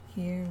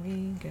Here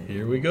we go.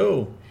 Here we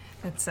go.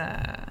 It's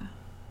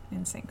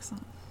NSYNC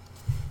song.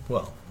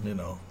 Well, you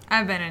know.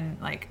 I've been in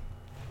like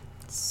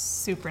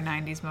super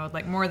 90s mode,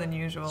 like more than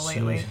usual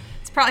lately.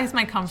 It's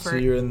my comfort. So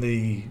you're in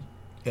the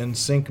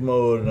NSYNC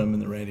mode, and I'm in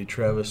the Randy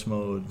Travis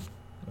mode.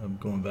 I'm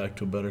going back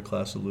to a better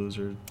class of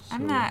losers. So.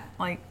 I'm not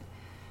like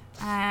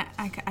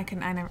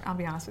I'll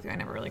be honest with you. I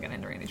never really got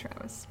into Randy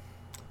Travis.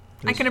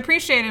 I can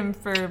appreciate him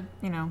for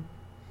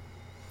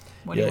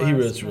what he was. He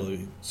was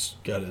really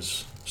got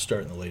his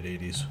start in the late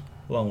 '80s,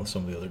 along with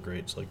some of the other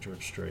greats like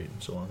George Strait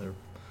and so on. They're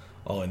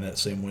all in that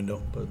same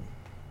window, but.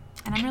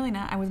 And I'm really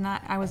not.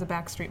 I was a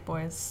Backstreet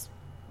Boys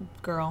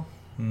girl.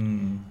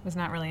 Was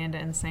not really into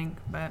NSYNC,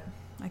 but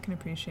I can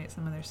appreciate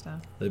some of their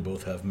stuff. They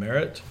both have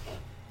merit.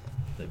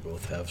 They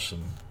both have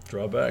some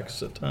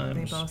drawbacks at times.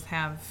 They both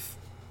have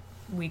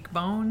weak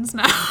bones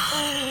now.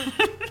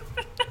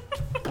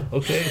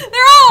 Okay.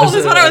 They're old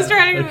is what I was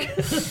trying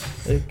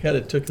to They kind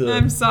of took the...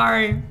 I'm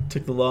sorry.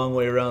 Took the long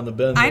way around the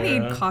bend. I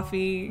need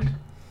coffee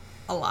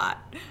a lot.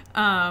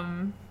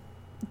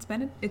 It's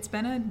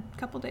been a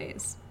couple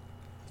days.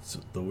 So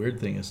the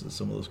weird thing is that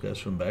some of those guys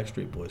from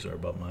Backstreet Boys are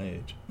about my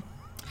age.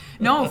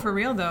 No, for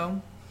real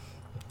though.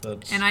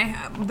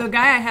 And the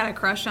guy I had a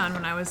crush on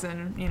when I was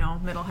in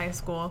middle high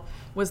school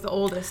was the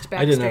oldest Backstreet Boy.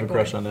 I didn't have a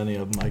crush on any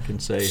of them. I can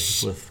say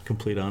with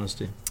complete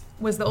honesty.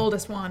 Was the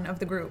oldest one of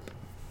the group.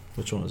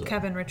 Which one was that?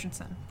 Kevin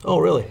Richardson. Oh,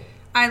 really?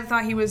 I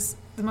thought he was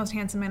the most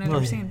handsome man I'd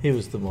ever seen. He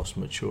was the most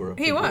mature of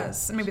He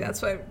was. Maybe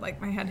that's why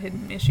my head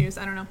hidden issues.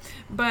 I don't know.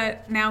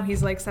 But now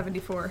he's like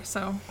 74.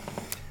 So.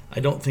 I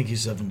don't think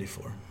he's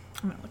 74.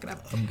 I'm gonna look it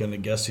up. I'm gonna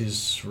guess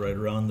he's right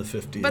around the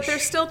 50s. But they're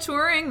still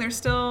touring. They're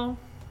still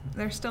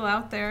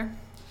out there.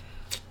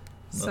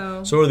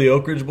 So are the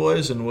Oak Ridge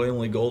Boys, and William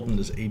Lee Golden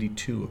is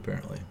 82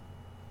 apparently.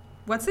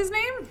 What's his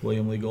name?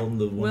 William Lee Golden,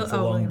 the one with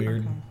the long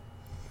beard. Okay.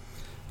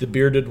 The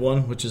bearded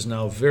one, which is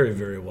now very,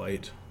 very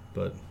white,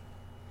 but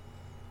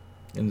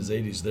in his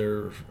 80s,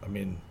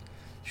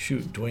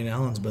 Dwayne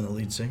Allen's been the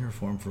lead singer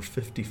for him for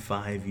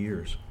 55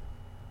 years.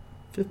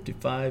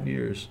 55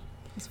 years.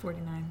 He's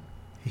 49.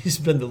 He's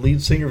been the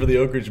lead singer for the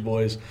Oak Ridge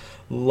Boys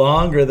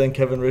longer than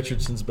Kevin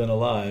Richardson's been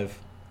alive,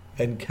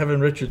 and Kevin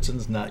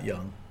Richardson's not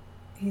young.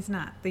 He's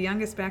not. The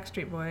youngest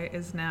Backstreet Boy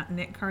is now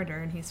Nick Carter,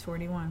 and he's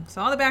 41.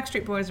 So all the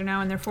Backstreet Boys are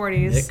now in their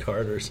 40s. Nick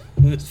Carter's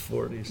in his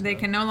 40s. They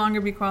can no longer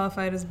be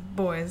qualified as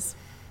boys.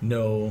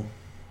 No.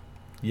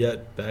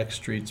 Yet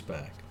Backstreet's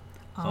back.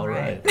 All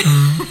right.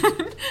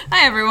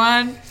 Hi,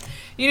 everyone.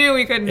 You knew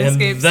we couldn't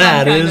escape. And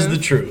that is the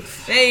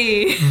truth.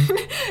 Hey,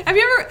 have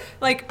you ever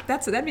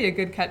that'd be a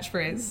good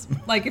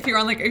catchphrase. Like if you're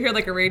on if you're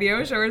like a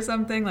radio show or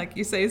something, like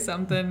you say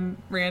something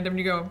random, and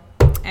you go,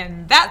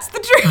 and that's the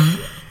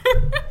truth.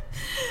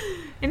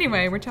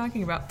 Anyway, we're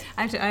talking about.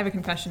 I have a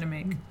confession to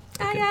make. Okay.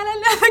 I got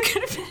another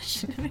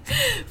confession to make.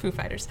 Foo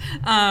Fighters.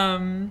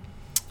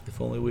 If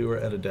only we were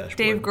at a dashboard.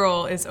 Dave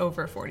Grohl is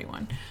over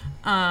 41.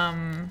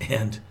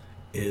 And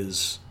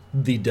is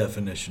the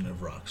definition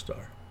of rock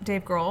star.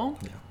 Dave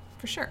Grohl? Yeah.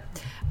 For sure.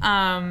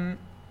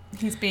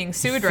 He's being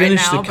sued right now.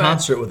 Finished the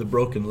concert with a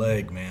broken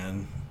leg,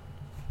 man.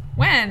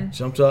 When?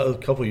 Jumped out a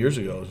couple years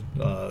ago.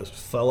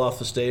 Fell off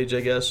the stage, I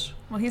guess.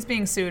 Well, he's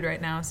being sued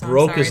right now, so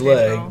broke I'm sorry, his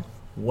leg. Grohl.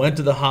 Went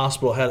to the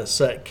hospital, had it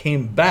set,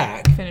 came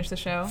back. Finished the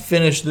show.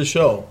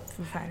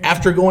 Foo Fighters.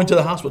 After going to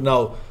the hospital.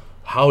 Now,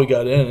 how he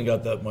got in and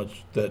got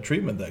that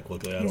treatment that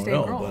quickly, I don't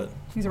know. Grohl. But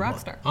he's a rock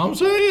star. I'm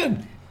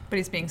saying. But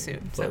he's being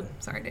sued. So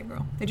sorry, Dave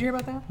Grohl. Did you hear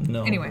about that?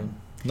 No. Anyway.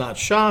 Not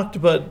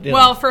shocked, but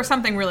well, for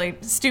something really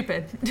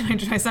stupid,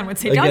 my son would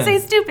say, "Don't say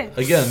stupid."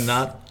 Again,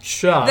 not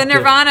shocked. The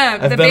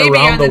Nirvana, I've the been baby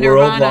around on the the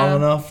world Nirvana, long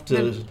enough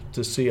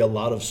to see a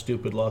lot of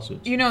stupid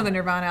lawsuits. You know the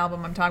Nirvana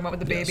album I'm talking about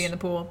with the baby in the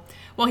pool.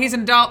 Well, he's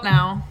an adult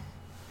now,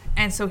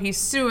 and so he's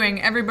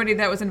suing everybody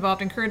that was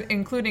involved,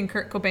 including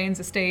Kurt Cobain's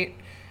estate,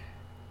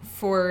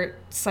 for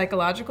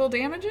psychological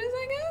damages,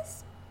 I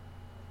guess.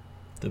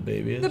 The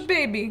baby is? The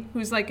baby,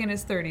 who's like in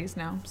his 30s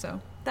now,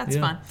 so that's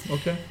fun.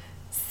 Okay.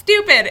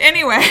 Stupid.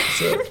 Anyway.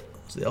 So,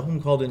 is the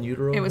album called In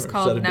Utero? It was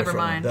called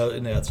Nevermind.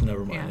 That's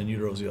Nevermind. Yeah. In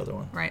Utero's the other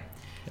one. Right.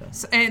 Yeah.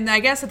 So, and I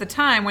guess at the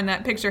time when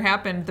that picture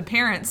happened, the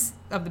parents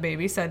of the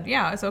baby said,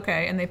 "Yeah, it's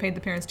okay," and they paid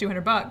the parents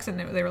 $200, and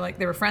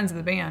they were friends of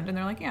the band, and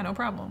they're like, "Yeah, no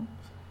problem."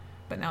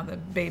 But now the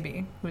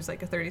baby, who's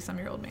like a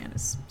 30-some-year-old man,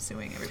 is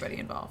suing everybody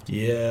involved.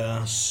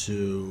 Yeah, so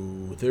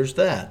there's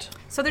that.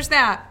 So there's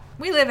that.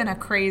 We live in a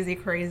crazy,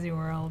 crazy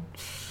world.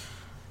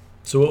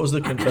 So what was the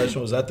confession?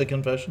 Was that the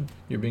confession?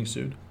 You're being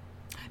sued?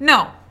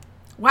 No.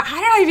 How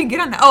did I even get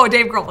on that? Oh,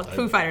 Dave Grohl,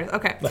 Foo Fighters.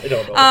 Okay. I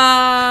don't know.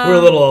 We're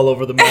a little all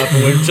over the map,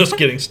 and we're just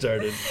getting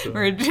started. So.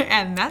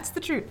 And that's the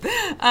truth.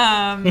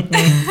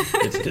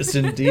 It is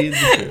indeed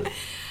the truth.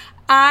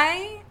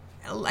 I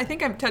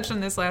think I touched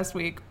on this last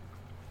week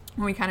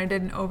when we kind of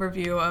did an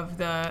overview of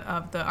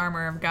the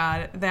armor of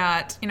God.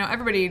 That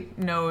everybody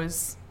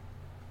knows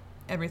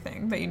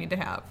everything that you need to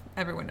have.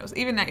 Everyone knows,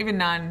 even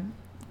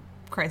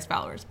non-Christ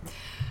followers.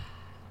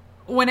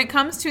 When it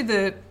comes to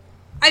the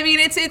I mean,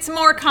 it's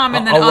more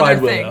common than I'll other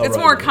ride with it. things. I'll It's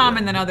ride more with it,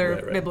 common yeah. than other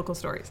Right. biblical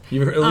stories.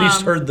 You've at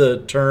least heard the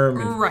term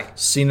and right.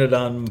 seen it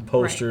on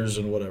posters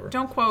and whatever.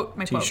 Don't quote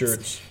my quotes.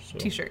 T-shirts. So.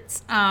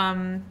 T-shirts.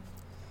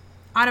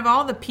 Out of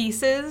all the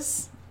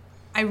pieces,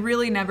 I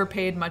really never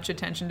paid much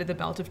attention to the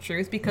belt of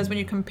truth because when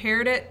you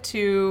compared it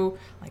to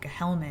like a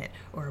helmet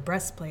or a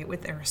breastplate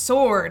or a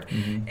sword,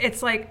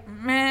 it's like,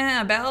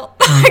 meh, a belt.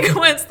 Like,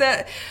 what's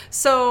that?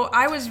 So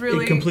I was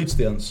really... It completes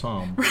the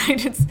ensemble.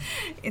 Right.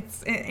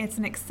 It's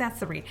an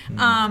accessory.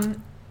 But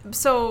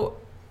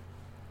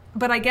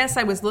I guess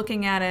I was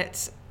looking at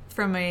it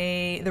from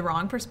the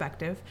wrong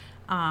perspective.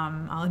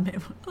 I'll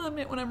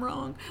admit when I'm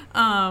wrong.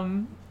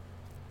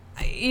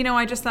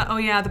 I just thought, oh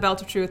yeah, the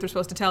belt of truth, we're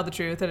supposed to tell the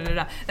truth. Da, da, da,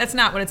 da. That's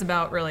not what it's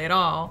about really at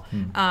all.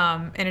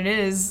 And it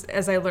is,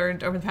 as I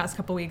learned over the past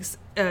couple weeks,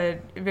 a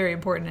very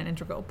important and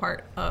integral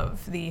part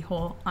of the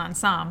whole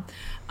ensemble.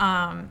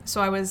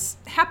 So I was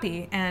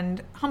happy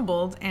and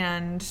humbled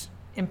and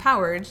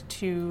empowered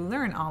to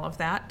learn all of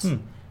that.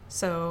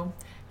 So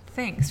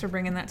thanks for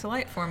bringing that to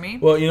light for me.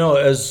 Well,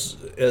 as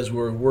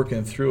we're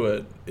working through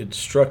it, it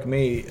struck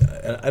me,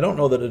 and I don't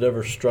know that it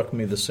ever struck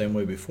me the same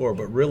way before,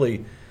 but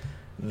really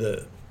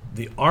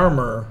the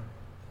armor,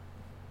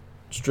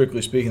 strictly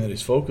speaking, that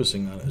he's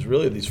focusing on is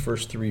really these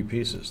first three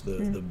pieces,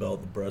 the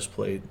belt, the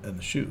breastplate, and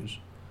the shoes.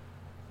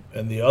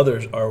 And the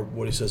others are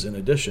what he says in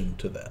addition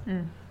to that,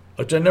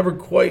 which I never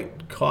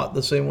quite caught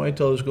the same way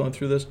until I was going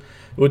through this,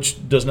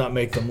 which does not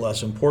make them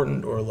less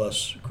important or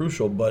less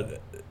crucial, but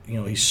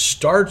he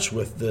starts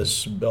with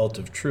this belt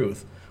of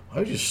truth. Why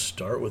would you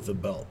start with the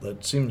belt?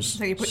 That seems so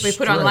they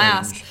put on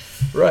last.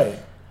 Right.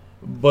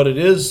 But it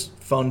is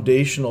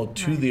foundational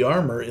to the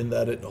armor in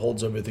that it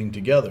holds everything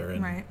together.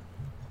 And,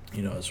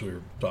 as we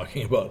were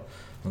talking about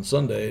on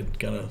Sunday, it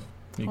kind of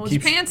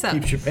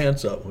keeps your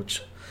pants up,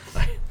 which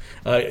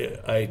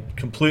I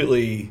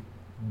completely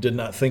did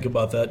not think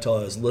about that till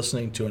I was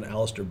listening to an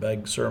Alistair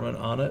Begg sermon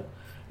on it.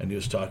 And he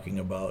was talking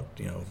about,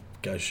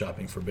 guys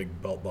shopping for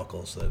big belt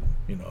buckles that,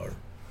 are,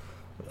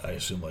 I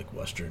assume, like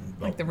Western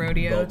belt, like the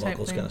rodeo belt type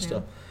buckles thing, kind of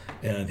stuff.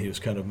 And he was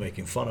kind of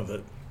making fun of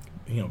it,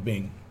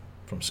 being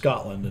from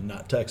Scotland and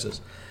not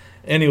Texas.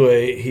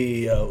 Anyway,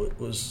 he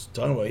was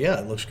talking about,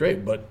 it looks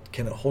great, but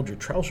can it hold your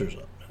trousers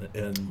up?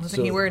 And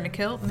Wasn't he wearing a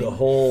kilt? The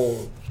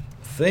whole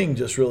thing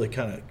just really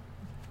kind of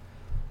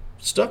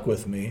stuck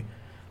with me,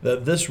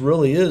 that this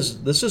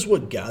is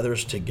what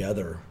gathers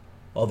together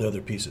all the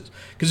other pieces.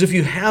 Because if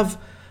you have,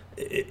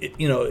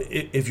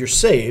 if you're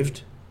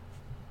saved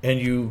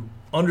and you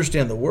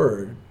understand the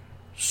Word,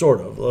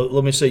 sort of.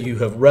 Let me say you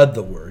have read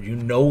the Word. You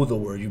know the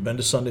Word. You've been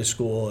to Sunday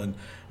school, and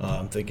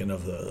I'm thinking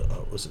of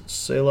was it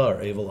Selah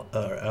or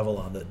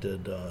Avalon that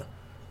did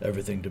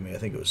Everything to Me? I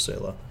think it was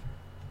Selah.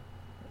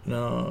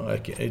 No, I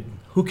can't.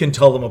 Who can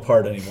tell them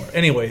apart anymore?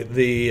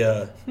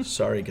 Anyway,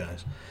 sorry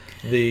guys.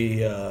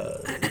 The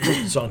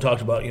song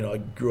talked about, I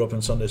grew up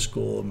in Sunday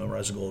school,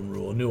 memorized the Golden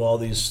Rule, knew all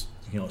these,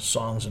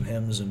 songs and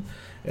hymns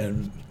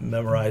and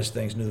memorized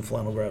things, knew the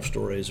flannel graph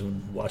stories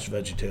and watched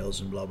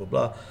VeggieTales and blah, blah,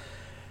 blah.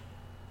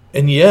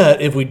 And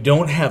yet, if we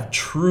don't have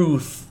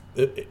truth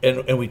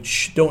and we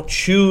don't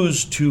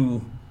choose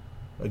to,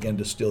 again,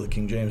 to steal the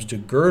King James, to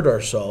gird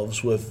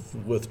ourselves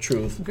with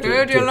truth.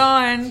 Gird your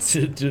loins.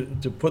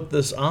 To put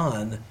this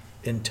on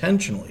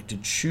intentionally, to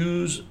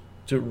choose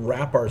to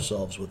wrap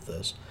ourselves with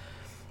this,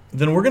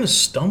 then we're going to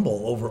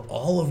stumble over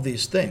all of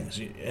these things.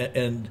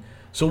 And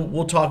so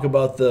we'll talk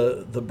about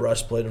the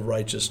breastplate of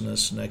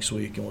righteousness next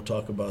week, and we'll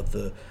talk about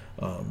the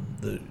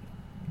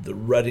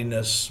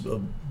readiness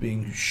of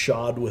being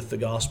shod with the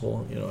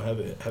gospel,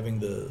 having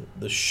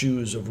the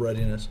shoes of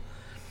readiness.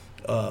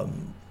 Not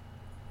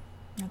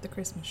the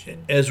Christmas shoes.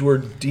 As we're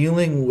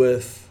dealing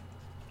with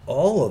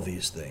all of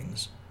these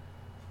things,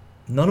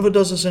 none of it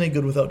does us any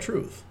good without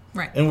truth.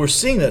 Right. And we're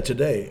seeing that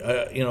today.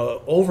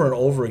 Over and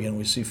over again,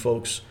 we see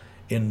folks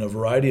in a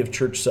variety of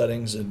church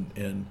settings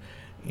and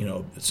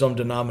some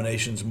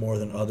denominations more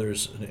than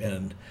others.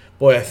 And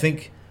boy, I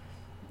think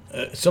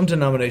some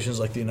denominations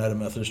like the United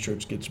Methodist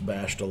Church gets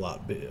bashed a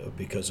lot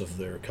because of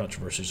their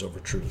controversies over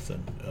truth,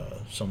 and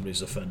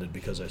somebody's offended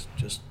because I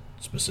just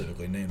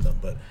specifically named them.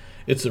 But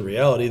it's the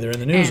reality. They're in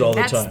the news all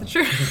the time. That's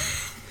the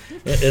truth.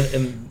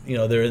 and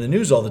they're in the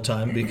news all the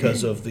time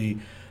because of the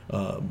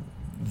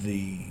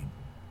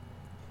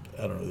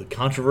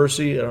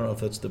controversy. I don't know if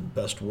that's the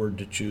best word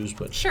to choose,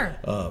 but sure.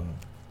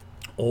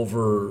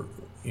 Over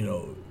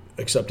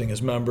accepting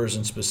as members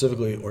and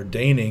specifically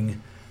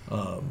ordaining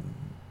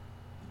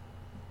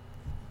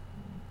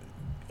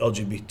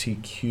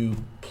LGBTQ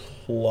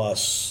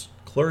plus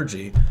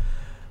clergy,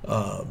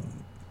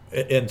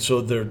 and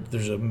so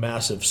there's a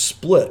massive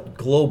split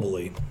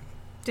globally.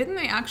 Didn't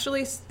they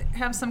actually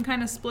have some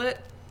kind of split,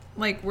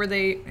 like where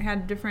they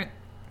had different,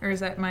 or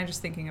am I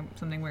just thinking of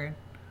something weird?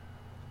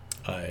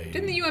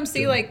 Didn't the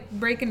UMC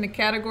break into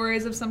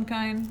categories of some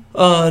kind?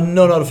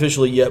 No, not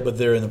officially yet, but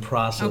they're in the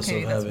process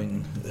of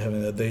having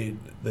that.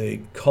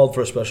 They called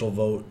for a special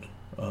vote.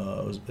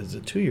 Is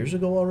it 2 years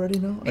ago already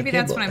now? Maybe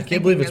that's what I'm thinking. I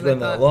can't believe it's been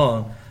that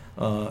long.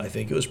 I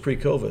think it was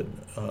pre-COVID.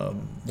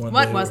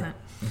 What wasn't?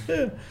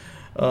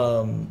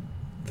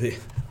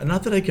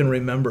 not that I can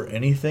remember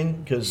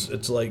anything, because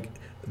it's like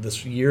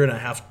this year and a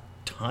half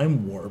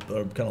time warp that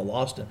I'm kind of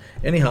lost in.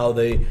 Anyhow,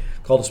 they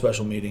called a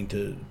special meeting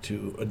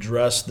to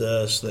address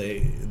this.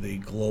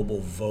 The global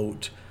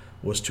vote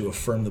was to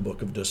affirm the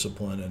Book of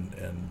Discipline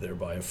and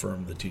thereby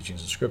affirm the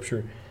teachings of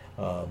Scripture.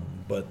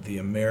 But the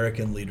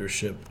American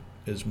leadership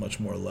is much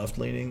more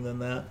left-leaning than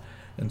that,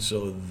 and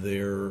so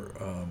the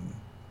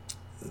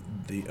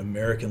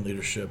American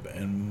leadership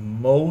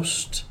and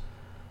most,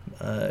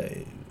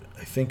 I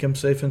think I'm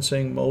safe in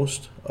saying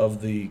most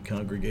of the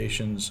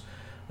congregations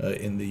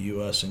in the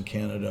U.S. and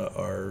Canada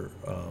are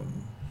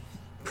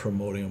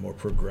promoting a more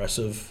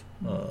progressive,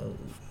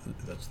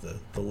 that's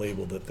the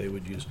label that they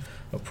would use,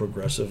 a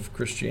progressive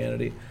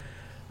Christianity.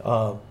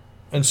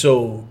 And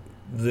so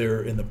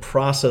they're in the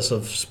process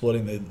of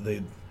splitting.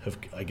 They have,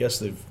 I guess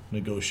they've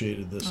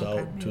negotiated this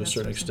out to a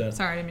certain extent.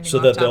 Sorry, I didn't mean to so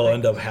go that off they'll topic.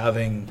 end up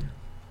having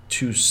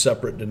two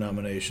separate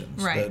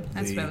denominations. Right,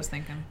 that's what I was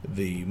thinking.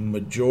 The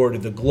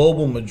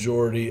global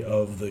majority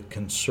of the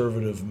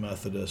conservative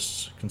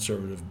Methodists,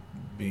 conservative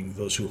being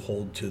those who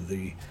hold to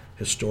the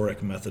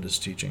historic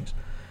Methodist teachings,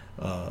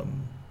 it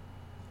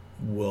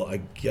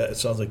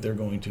sounds like they're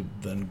going to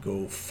then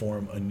go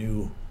form a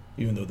new,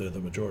 even though they're the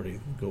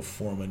majority, go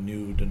form a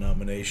new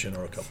denomination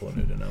or a couple of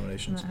new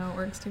denominations. Isn't that how it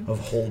works too?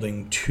 Of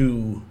holding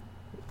to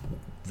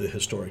the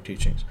historic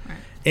teachings. Right.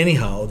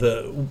 Anyhow,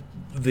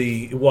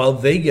 while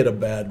they get a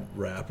bad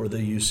rap, or the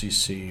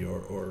UCC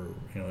or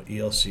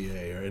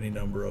ELCA or any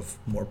number of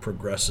more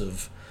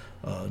progressive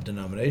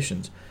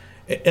denominations,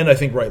 and I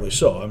think rightly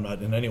so. I'm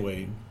not in any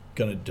way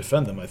going to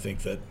defend them. I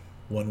think that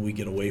when we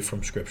get away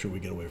from Scripture, we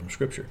get away from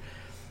Scripture.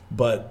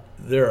 But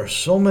there are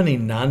so many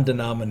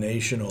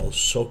non-denominational,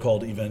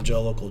 so-called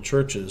evangelical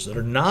churches that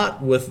are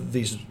not with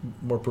these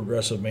more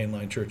progressive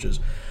mainline churches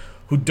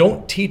who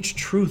don't teach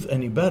truth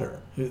any better.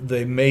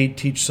 They may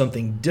teach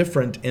something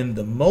different in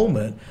the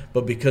moment,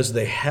 but because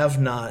they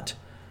have not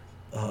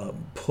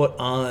put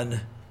on,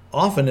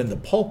 often in the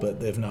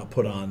pulpit, they've not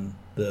put on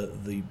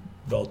the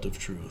belt of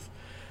truth.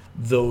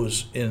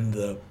 Those in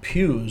the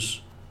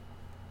pews,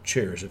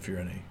 chairs, if you're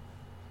in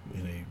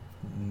a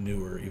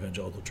newer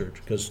evangelical church,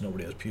 because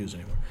nobody has pews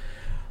anymore.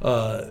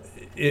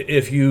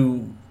 If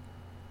you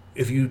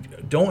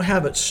don't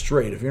have it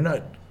straight, if you're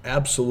not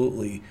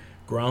absolutely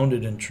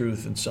grounded in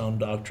truth and sound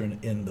doctrine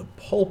in the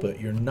pulpit,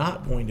 you're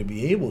not going to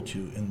be able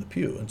to in the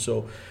pew. And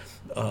so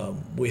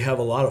we have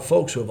a lot of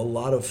folks who have a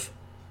lot of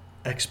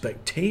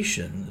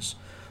expectations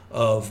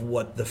of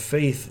what the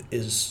faith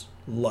is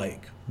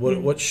like.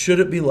 What should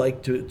it be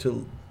like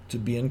to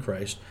be in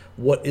Christ?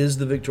 What is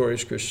the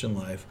victorious Christian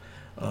life?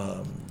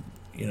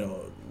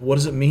 What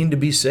does it mean to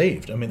be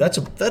saved? I mean,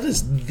 that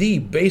is the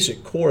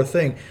basic core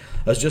thing.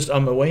 I was just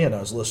on my way in,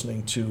 I was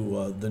listening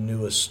to the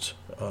newest,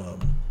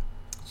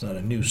 it's not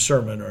a new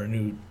sermon or a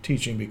new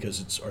teaching because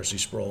it's R.C.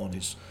 Sproul, and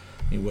he's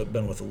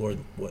been with the Lord,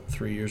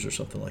 3 years or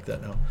something like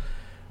that now.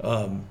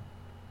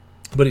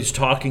 But he's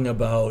talking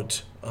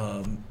about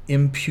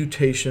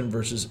imputation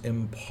versus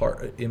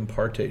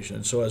impartation.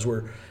 And so as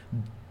we're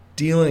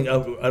dealing,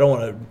 I don't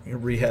want to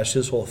rehash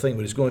his whole thing,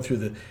 but he's going through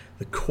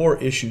the core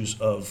issues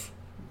of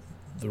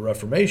the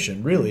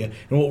Reformation, really. And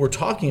what we're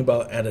talking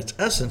about at its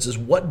essence is,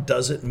 what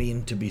does it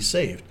mean to be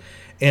saved?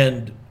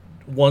 And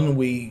when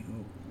we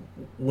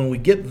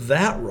get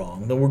that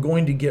wrong, then we're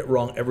going to get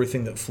wrong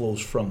everything that flows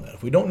from that.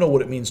 If we don't know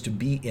what it means to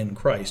be in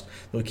Christ,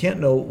 then we can't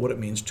know what it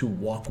means to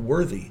walk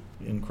worthy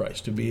in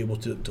Christ, to be able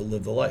to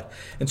live the life.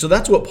 And so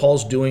that's what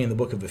Paul's doing in the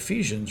book of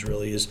Ephesians,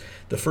 really, is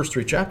the first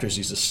 3 chapters.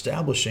 He's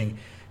establishing,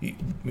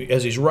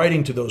 as he's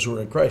writing to those who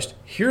are in Christ,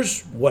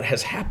 here's what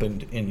has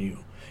happened in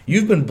you.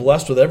 You've been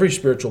blessed with every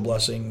spiritual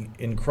blessing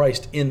in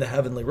Christ in the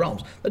heavenly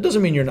realms. That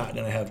doesn't mean you're not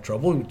going to have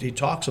trouble. He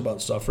talks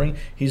about suffering.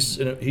 He's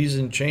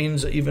in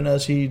chains even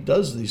as he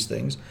does these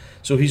things.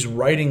 So he's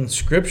writing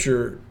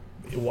Scripture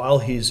while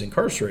he's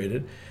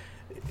incarcerated.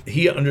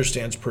 He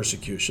understands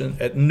persecution.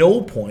 At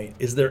no point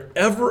is there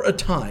ever a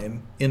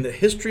time in the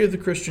history of the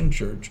Christian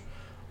church,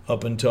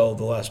 up until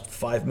the last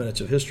 5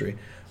 minutes of history,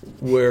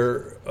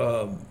 where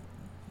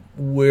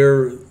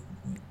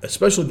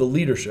especially the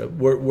leadership,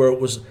 where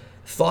it was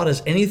thought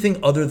as anything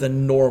other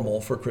than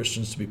normal for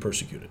Christians to be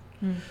persecuted.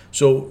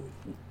 So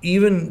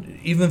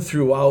even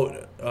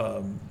throughout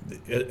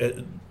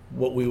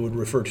what we would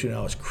refer to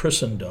now as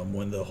Christendom,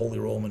 when the Holy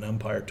Roman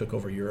Empire took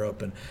over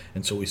Europe,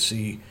 and so we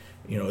see,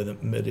 in the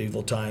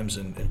medieval times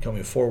and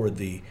coming forward,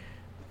 the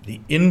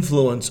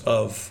influence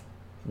of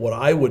what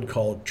I would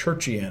call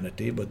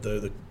churchianity, but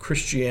the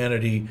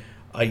Christianity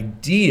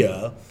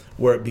idea,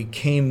 where it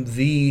became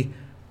the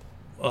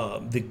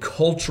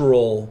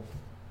cultural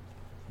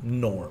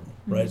norm,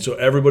 right? So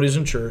everybody's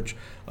in church.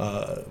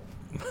 I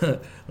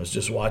was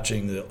just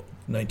watching the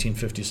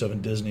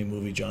 1957 Disney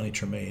movie Johnny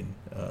Tremaine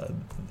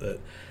that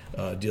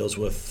deals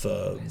with.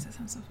 Why does that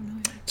sound so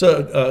familiar? It's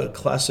a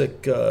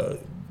classic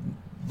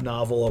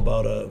novel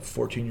about a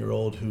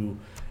 14-year-old who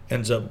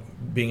ends up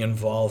being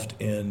involved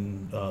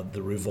in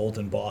the revolt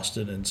in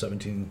Boston in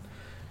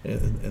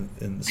in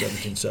the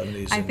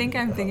 1770s. I think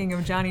I'm thinking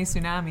of Johnny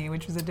Tsunami,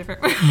 which was a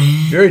different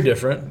very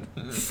different.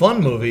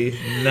 Fun movie,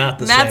 not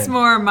the same. That's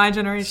more my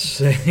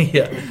generation.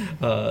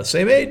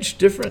 Same age,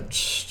 different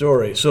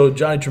story. So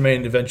Johnny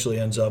Tremaine eventually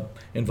ends up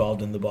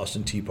involved in the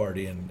Boston Tea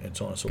Party and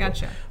so on and so forth.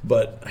 Gotcha.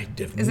 But I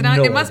did Is it on?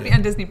 It must be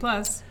on Disney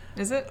Plus.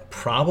 Is it?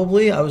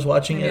 Probably. I was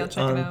watching Maybe I'll it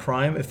check on it out.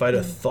 Prime. If I'd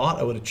have thought,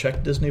 I would have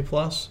checked Disney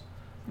Plus.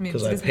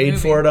 Because I Disney paid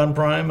movie. for it on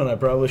Prime, and I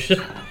probably should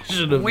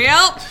have.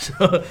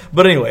 Well,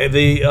 But anyway,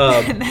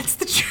 and that's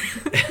the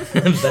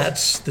truth.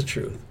 that's the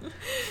truth.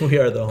 We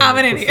are the home I'm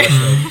an of idiot.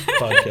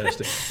 professional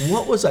podcasting.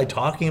 What was I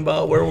talking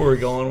about? Where were we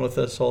going with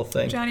this whole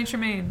thing? Johnny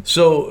Tremaine.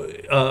 So,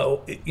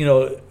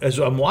 as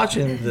I'm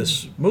watching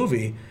this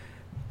movie,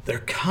 they're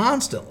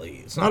constantly,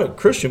 it's not a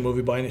Christian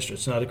movie by any stretch,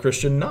 it's not a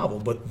Christian novel,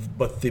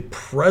 but the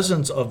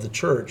presence of the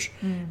church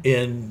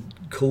in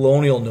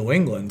colonial New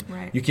England,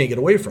 Right. you can't get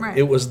away from. Right.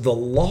 It was the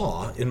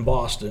law in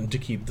Boston to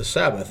keep the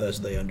Sabbath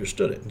as they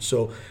understood it. And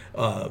so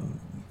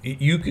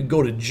you could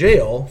go to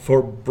jail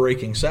for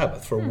breaking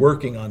Sabbath, for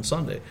working on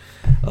Sunday.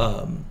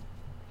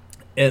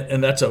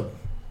 And that's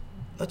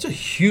a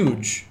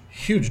huge,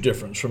 huge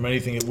difference from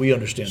anything that we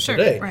understand Sure,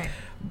 today. right.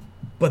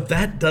 But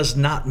that does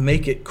not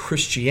make it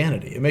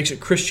Christianity. It makes it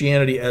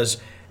Christianity as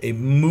a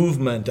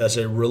movement, as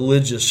a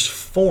religious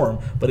form,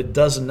 but it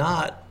does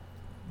not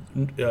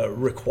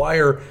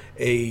require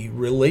a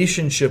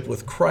relationship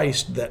with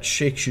Christ that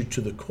shakes you to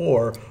the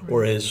core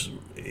or is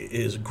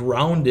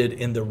grounded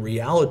in the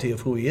reality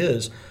of who he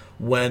is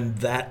when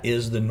that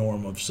is the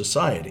norm of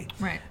society.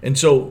 Right. And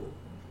so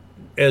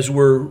as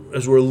we're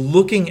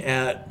looking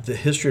at the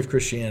history of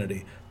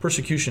Christianity,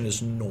 persecution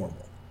is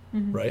normal,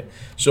 right?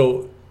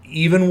 So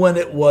even when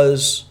it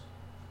was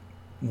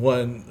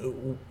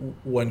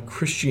when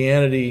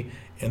Christianity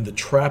and the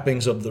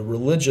trappings of the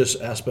religious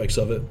aspects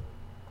of it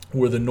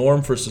were the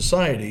norm for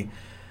society,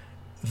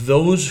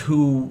 those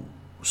who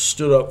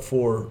stood up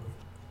for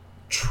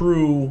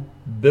true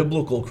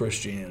biblical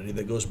Christianity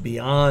that goes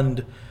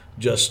beyond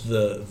just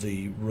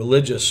the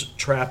religious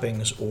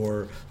trappings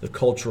or the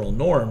cultural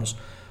norms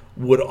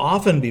would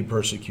often be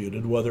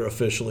persecuted, whether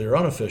officially or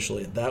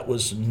unofficially. That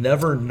was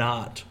never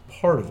not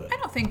part of it. I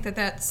don't think that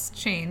that's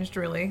changed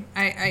really.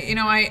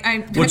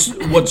 I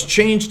What's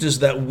changed is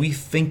that we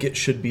think it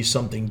should be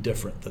something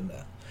different than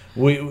that.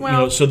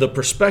 So the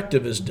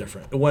perspective is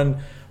different. When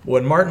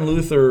Martin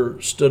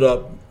Luther stood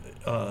up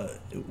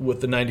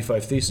with the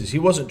 95 Theses, he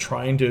wasn't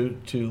trying to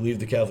leave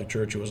the Catholic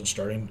Church. He wasn't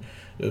starting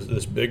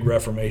this big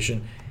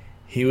Reformation.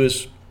 He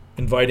was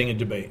inviting a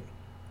debate.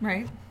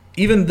 right.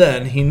 Even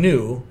then, he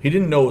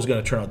didn't know it was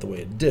going to turn out the way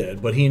it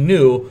did, but he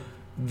knew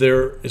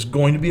there is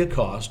going to be a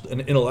cost, an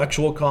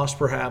intellectual cost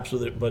perhaps,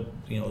 but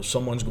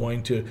someone's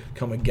going to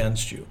come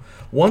against you.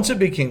 Once it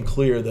became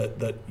clear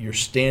that you're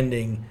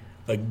standing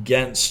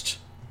against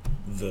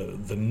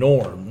the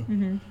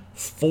norm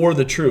for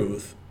the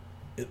truth,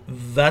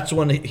 that's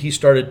when he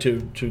started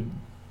to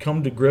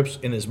come to grips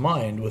in his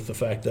mind with the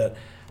fact that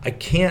I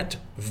can't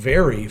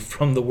vary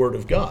from the Word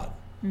of God.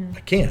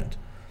 I can't.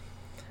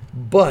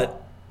 But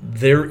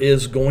there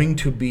is going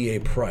to be a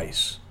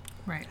price.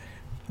 Right.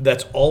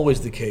 That's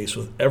always the case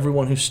with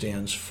everyone who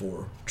stands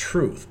for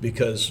truth,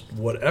 because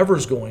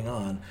whatever's going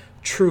on,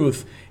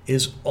 truth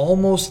is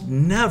almost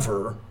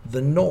never the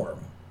norm.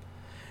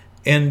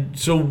 And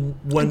so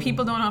when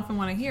People don't often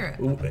want to hear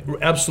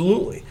it.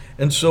 absolutely,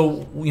 and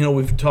so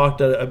we've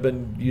talked. I've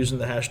been using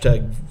the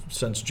hashtag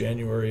since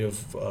January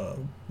of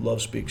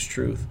Love Speaks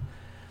Truth,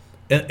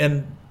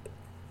 and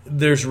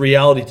there's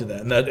reality to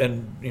that,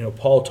 and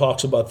Paul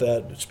talks about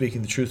that,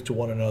 speaking the truth to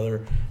one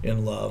another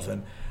in love,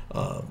 and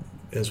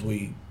as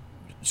we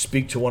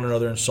speak to one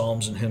another in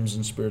psalms and hymns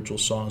and spiritual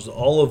songs,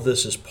 all of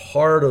this is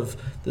part of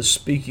the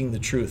speaking the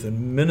truth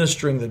and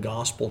ministering the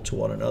gospel to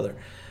one another.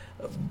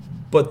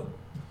 But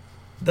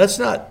that's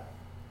not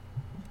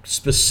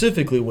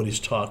specifically what he's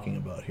talking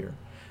about here.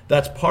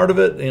 That's part of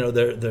it,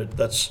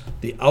 that's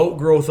the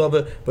outgrowth of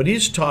it, but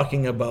he's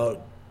talking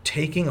about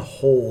taking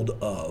hold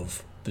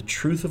of the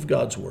truth of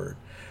God's word,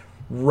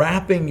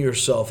 wrapping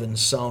yourself in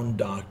sound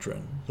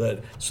doctrine,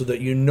 so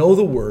that you know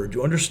the word,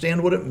 you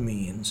understand what it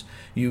means,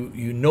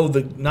 you know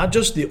not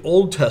just the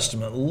Old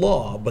Testament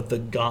law, but the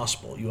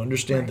gospel. You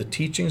understand the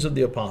teachings of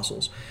the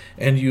apostles,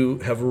 and you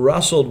have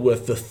wrestled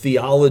with the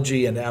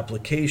theology and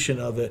application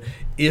of it.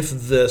 If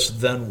this,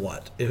 then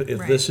what?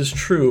 If this is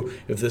true,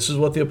 if this is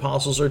what the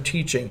apostles are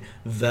teaching,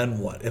 then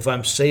what? If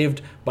I'm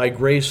saved by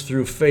grace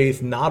through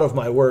faith, not of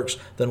my works,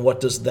 then what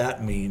does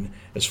that mean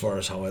as far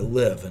as how I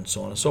live, and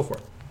so on and so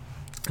forth.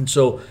 And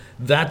so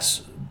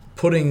that's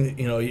putting,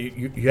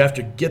 you have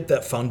to get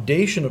that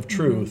foundation of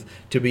truth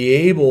to be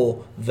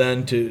able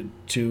then to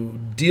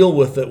deal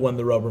with it when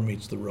the rubber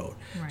meets the road.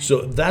 Right.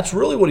 So that's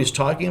really what he's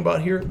talking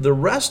about here. The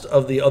rest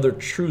of the other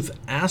truth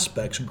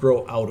aspects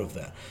grow out of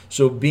that.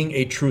 So being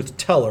a truth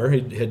teller,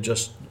 he had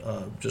just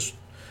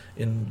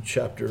in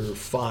chapter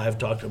 5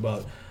 talked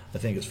about, I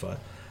think it's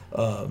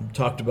 5,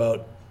 talked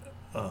about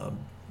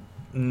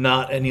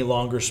not any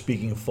longer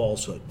speaking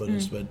falsehood, but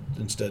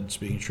instead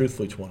speaking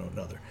truthfully to one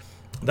another.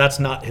 That's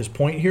not his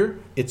point here.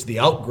 It's the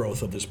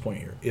outgrowth of his point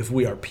here. If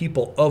we are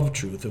people of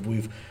truth, if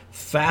we've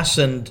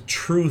fastened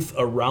truth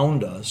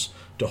around us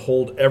to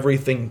hold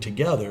everything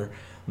together,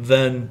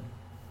 then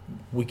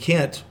we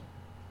can't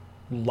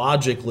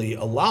logically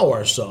allow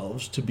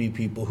ourselves to be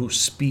people who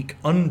speak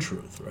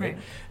untruth, right?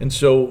 And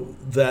so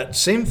that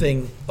same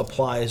thing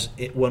applies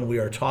when we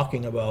are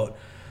talking about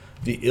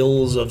the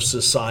ills of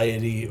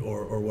society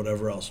or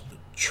whatever else.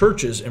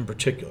 Churches in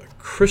particular,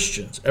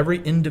 Christians,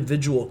 every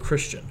individual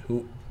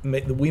Christian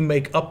we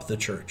make up the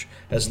church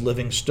as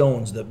living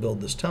stones that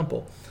build this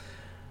temple.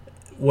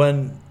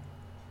 When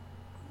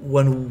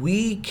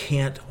we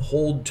can't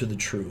hold to the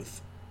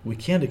truth, we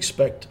can't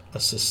expect a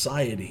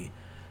society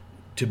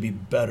to be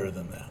better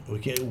than that.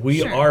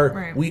 We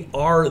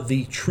are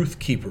the truth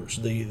keepers,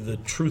 the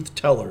truth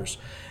tellers.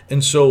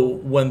 And so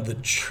when the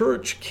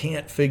church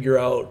can't figure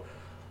out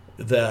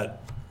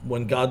that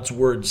when God's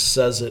word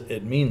says it,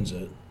 it means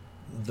it,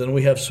 then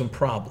we have some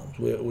problems.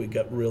 We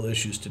got real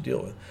issues to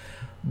deal with.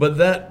 But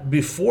that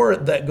before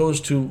that goes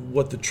to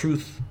what the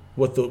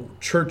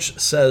church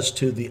says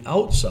to the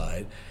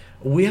outside,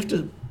 we have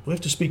to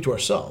speak to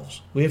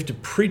ourselves. We have to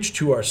preach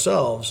to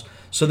ourselves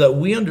so that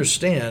we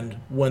understand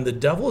when the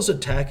devil is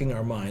attacking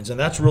our minds, and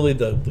that's really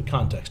the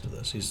context of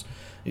this.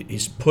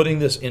 He's putting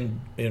this in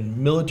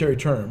military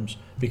terms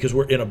because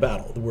we're in a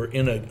battle. We're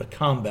in a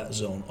combat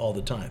zone all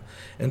the time.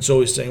 And so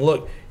he's saying,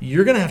 look,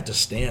 you're going to have to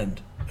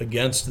stand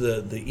against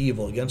the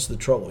evil, against the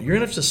trouble. You're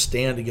going to have to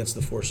stand against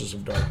the forces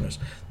of darkness.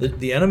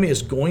 The enemy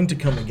is going to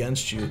come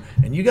against you,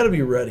 and you got to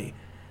be ready.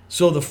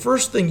 So the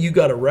first thing you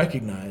got to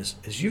recognize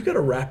is you've got to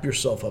wrap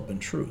yourself up in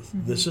truth.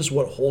 Mm-hmm. This is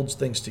what holds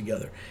things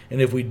together. And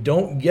if we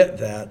don't get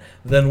that,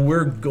 then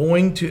we're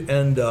going to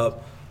end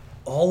up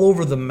all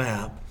over the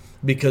map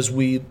because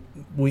we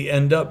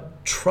end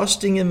up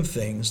trusting in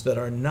things that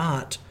are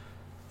not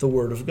the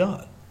Word of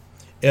God.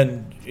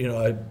 And,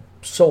 I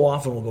so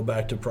often will go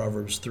back to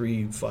Proverbs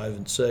 3, 5,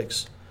 and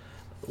 6,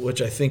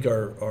 which I think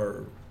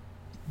are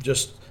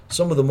just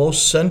some of the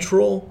most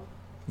central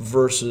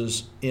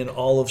verses in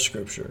all of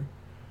Scripture.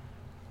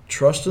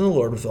 Trust in the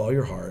Lord with all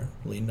your heart.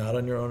 Lean not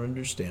on your own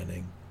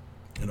understanding.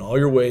 In all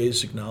your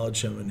ways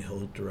acknowledge Him, and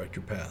He'll direct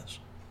your paths,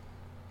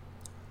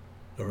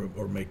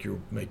 or make your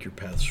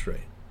path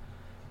straight.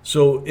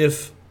 So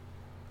if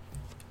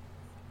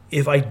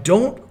I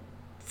don't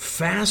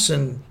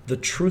fasten the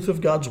truth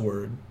of God's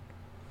Word,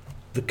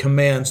 the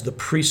commands, the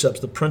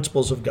precepts, the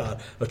principles of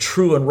God, a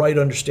true and right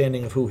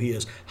understanding of who He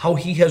is, how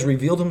He has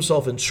revealed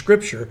Himself in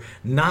Scripture,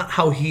 not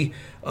how He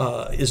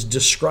is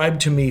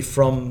described to me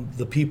from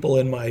the people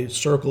in my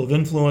circle of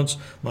influence,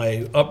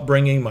 my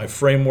upbringing, my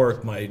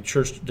framework, my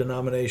church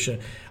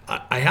denomination.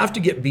 I have to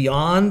get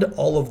beyond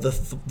all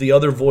of the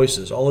other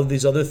voices, all of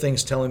these other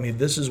things telling me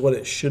this is what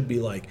it should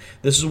be like.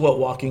 This is what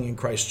walking in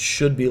Christ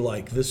should be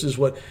like. This is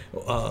what,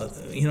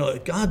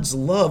 God's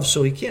love,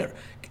 so He can't,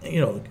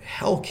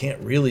 hell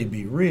can't really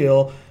be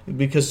real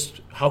because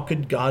how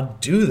could God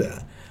do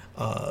that?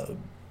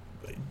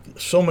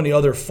 So many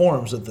other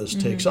forms that this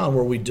takes on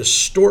where we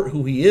distort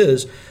who He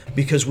is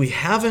because we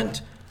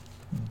haven't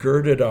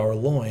girded our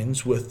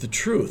loins with the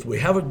truth. We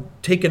haven't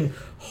taken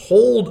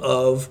hold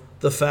of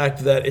the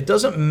fact that it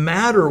doesn't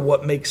matter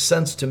what makes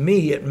sense to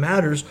me, it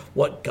matters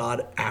what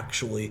God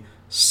actually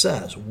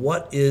says.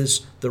 What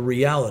is the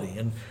reality?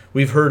 And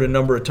we've heard a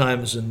number of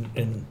times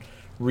in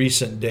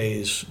recent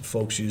days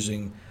folks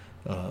using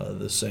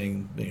the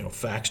saying,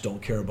 facts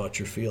don't care about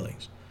your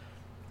feelings.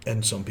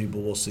 And some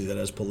people will see that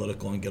as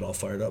political and get all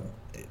fired up.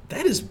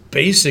 That is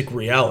basic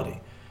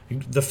reality.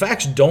 The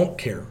facts don't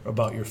care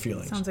about your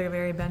feelings. Sounds like a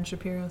very Ben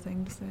Shapiro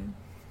thing to say.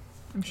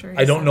 I'm sure.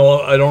 I don't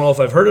know if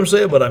I've heard him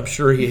say it, but I'm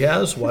sure he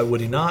has. Why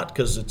would he not?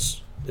 Because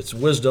it's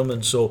wisdom,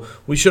 and so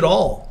we should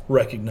all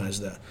recognize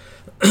that.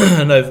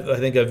 And I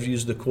think I've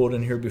used the quote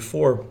in here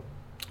before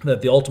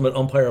that the ultimate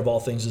umpire of all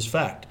things is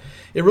fact.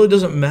 It really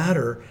doesn't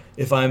matter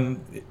if I'm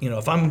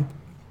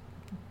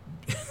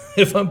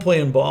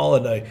playing ball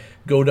and I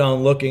go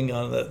down looking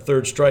on that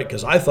third strike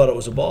because I thought it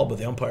was a ball, but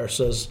the umpire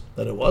says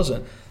that it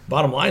wasn't.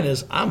 Bottom line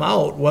is I'm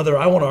out whether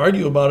I want to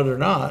argue about it or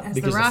not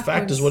because the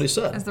fact is what he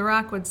said. As The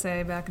Rock would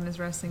say back in his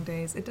wrestling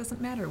days, it doesn't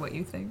matter what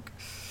you think.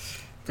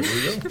 There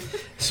we go.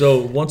 So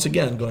once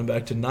again, going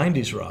back to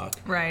 90s Rock,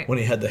 right, when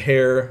he had the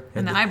hair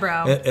and the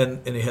eyebrow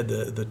and he had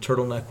the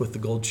turtleneck with the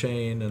gold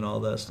chain and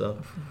all that stuff.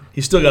 He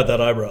still got that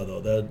eyebrow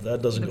though.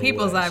 That doesn't go away. The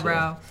people's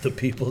eyebrow. So, the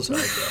people's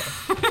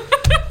eyebrow.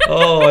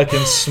 Oh, I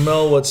can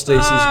smell what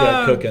Stacy's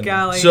got cooking.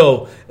 Golly.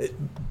 So,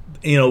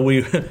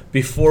 we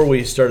before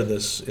we started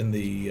this in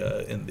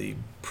the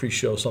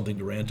pre-show, something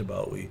to rant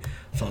about, we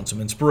found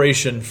some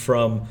inspiration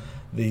from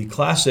the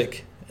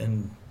classic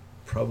and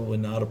probably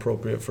not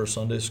appropriate for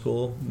Sunday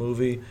school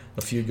movie,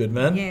 A Few Good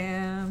Men.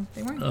 Yeah,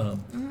 they weren't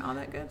all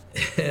that good.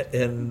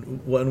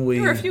 And when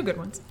there were a few good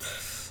ones.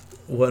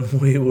 When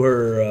we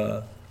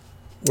were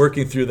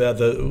working through that,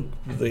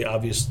 the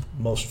obvious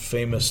most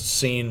famous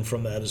scene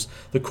from that is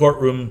the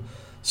courtroom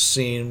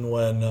scene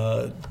when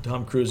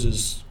Tom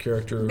Cruise's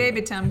character,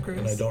 Baby Tom Cruise,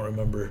 and I don't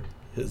remember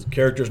his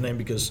character's name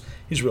because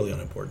he's really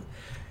unimportant.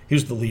 he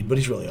was the lead, but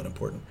he's really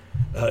unimportant,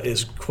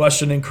 is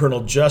questioning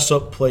Colonel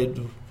Jessup, played,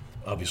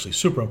 obviously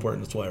super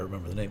important, that's why I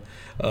remember the name,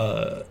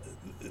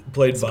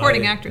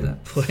 Supporting actor, though.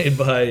 Played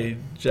by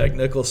Jack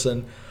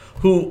Nicholson,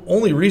 who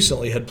only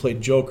recently had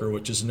played Joker,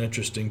 which is an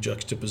interesting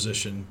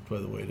juxtaposition, by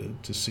the way,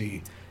 to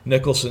see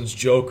Nicholson's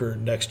Joker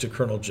next to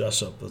Colonel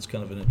Jessup. That's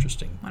kind of an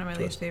interesting One of my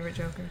twist. least favorite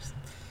Jokers.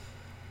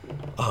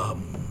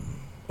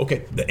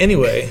 Okay,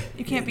 anyway,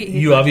 You can't beat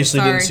Heath you Ledger, obviously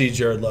sorry. didn't see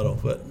Jared Leto,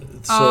 but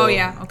Oh,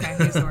 yeah, okay,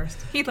 he's the worst.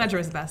 Heath Ledger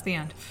was the best, the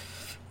end.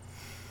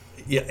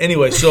 Yeah.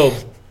 Anyway, so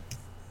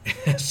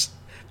yes,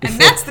 And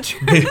that's the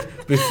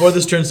truth. before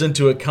this turns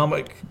into a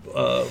comic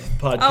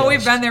podcast. Oh,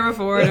 we've been there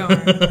before,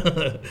 don't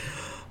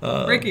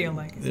worry. Ricky will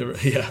like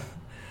it. Yeah,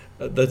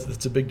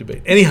 that's a big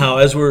debate. Anyhow,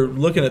 as we're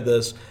looking at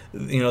this,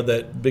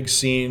 that big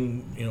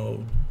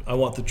scene, I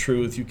want the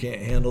truth, you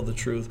can't handle the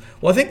truth.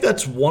 Well, I think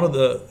that's one of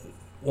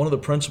the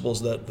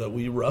principles that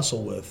we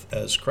wrestle with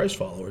as Christ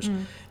followers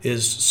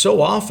is so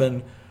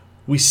often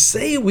we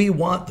say we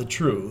want the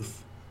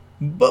truth,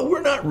 but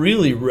we're not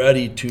really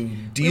ready to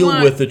deal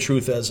with the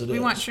truth as it is. We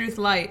want truth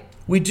light.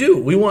 We do.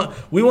 We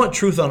want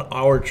truth on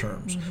our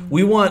terms.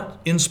 We want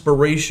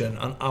inspiration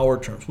on our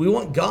terms. We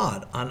want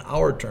God on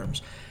our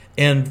terms.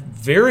 And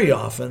very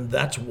often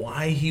that's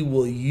why he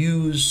will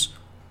use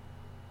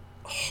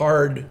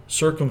hard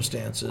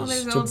circumstances Well,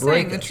 there's to an old break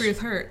saying, the us. truth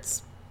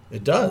hurts.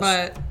 It does.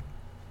 But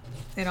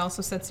it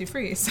also sets you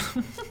free. So.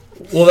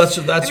 Well, that's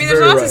I mean, very there's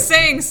lots right. of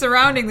sayings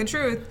surrounding the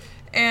truth,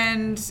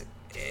 and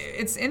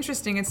it's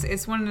interesting.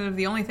 It's one of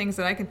the only things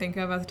that I can think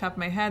of off the top of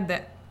my head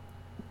that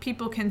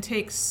people can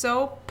take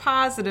so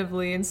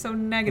positively and so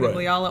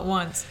negatively Right. all at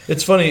once.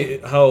 It's funny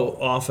how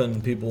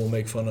often people will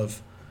make fun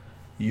of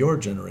your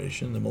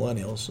generation, the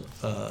millennials.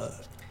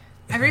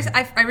 I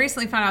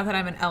recently found out that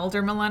I'm an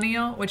elder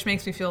millennial, which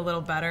makes me feel a little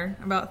better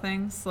about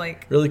things.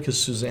 Like, Really,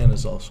 because Suzanne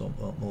is also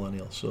a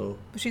millennial, so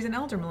but she's an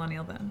elder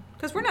millennial then,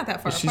 because we're not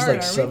that far she's apart. like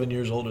are 7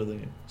 years older than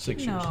you.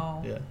 6 we? years.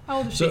 No. Yeah. How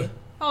old is So- she?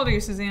 How old are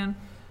you, Suzanne?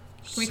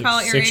 Can we Six- call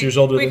it your 6 age? years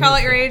older Can we than call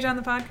me. it your age on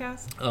the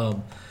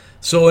podcast?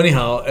 So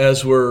anyhow,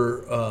 as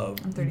we're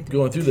 33.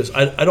 going through this,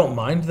 I don't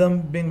mind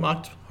them being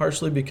mocked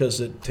harshly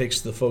because it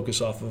takes the focus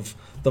off of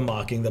the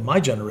mocking that my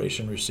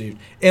generation received,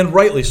 and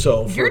rightly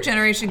so. Your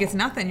generation gets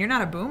nothing. You're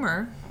not a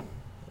boomer.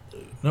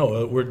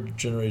 No, we're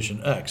Generation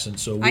X, and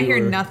so I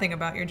hear nothing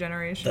about your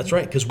generation. That's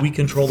right, because we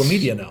control the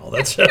media now.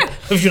 That's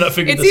if you're not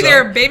figuring It's this out.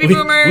 either baby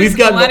boomers,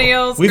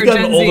 millennials, We've or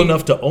gotten Gen old Z.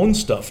 enough to own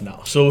stuff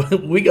now, so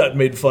we got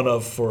made fun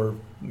of for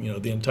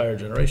the entire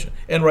generation,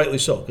 and rightly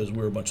so, because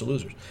we're a bunch of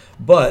losers.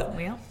 But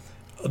Well,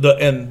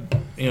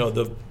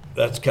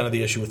 that's kind of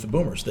the issue with the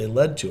boomers. They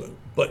led to it.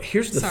 But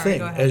here's the Sorry, thing: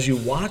 go ahead. as you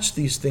watch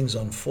these things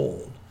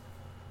unfold,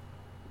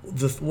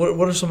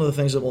 what are some of the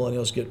things that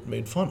millennials get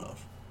made fun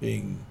of?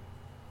 Being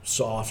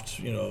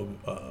soft,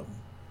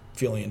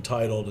 feeling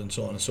entitled, and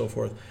so on and so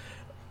forth.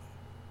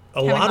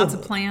 having lots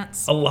of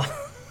plants. A lot.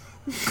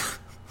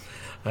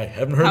 I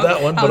haven't heard House-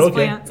 that one, but house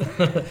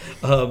okay.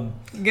 plants.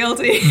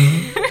 Guilty.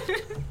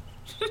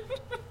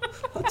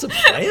 Lots of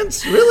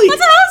plants, really?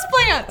 What's a house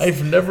plant?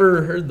 I've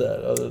never heard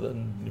that, other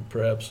than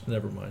perhaps.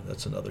 Never mind.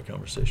 That's another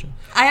conversation.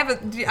 I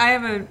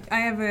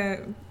have a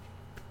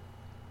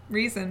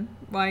reason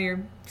why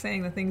you're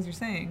saying the things you're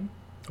saying.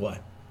 Why?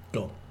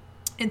 Go.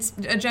 It's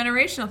a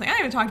generational thing. I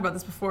even talked about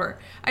this before.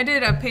 I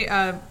did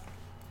a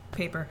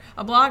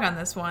blog on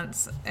this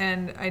once,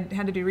 and I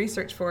had to do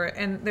research for it.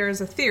 And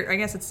there's a theory. I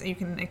guess it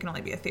can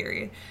only be a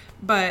theory,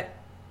 but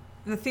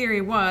the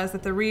theory was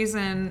that the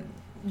reason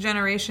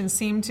generations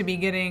seem to be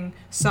getting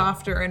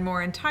softer and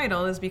more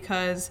entitled is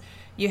because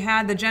you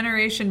had the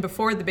generation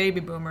before the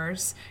baby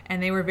boomers,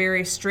 and they were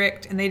very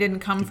strict, and they didn't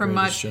come from greatest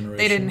much. generation,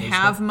 They didn't they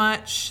have said.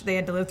 much. They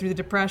had to live through the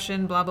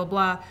Depression, blah blah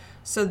blah.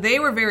 So they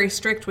were very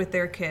strict with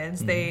their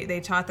kids. They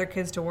taught their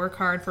kids to work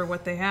hard for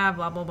what they have,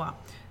 blah blah blah.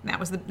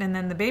 And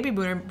then the baby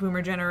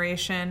boomer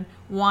generation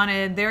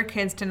wanted their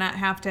kids to not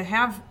have to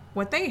have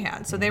what they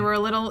had. So they were a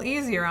little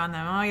easier on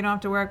them. Oh, you don't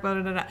have to work, blah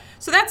blah blah.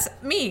 So that's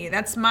me.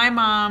 That's my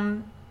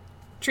mom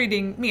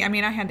treating me. I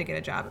mean, I had to get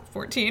a job at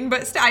 14,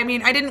 but I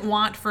didn't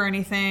want for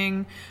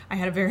anything. I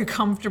had a very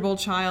comfortable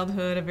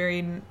childhood, a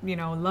very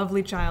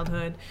lovely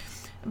childhood.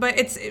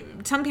 But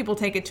some people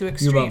take it to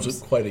extremes. Your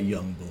mom's quite a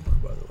young boomer,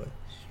 by the way.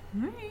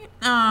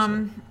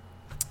 Right.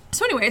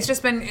 So anyway, it's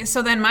just been,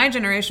 so then my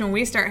generation, when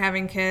we start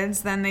having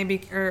kids, then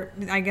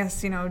I guess,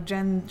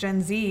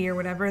 Gen Z or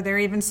whatever, they're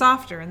even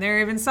softer, and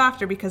they're even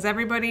softer because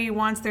everybody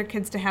wants their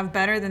kids to have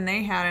better than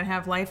they had and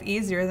have life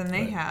easier than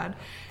they had.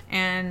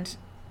 And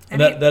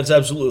That's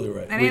absolutely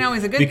right. That ain't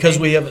always a good because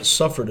thing. we haven't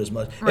suffered as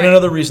much. Right. And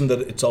another reason that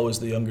it's always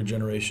the younger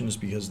generation is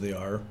because they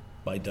are,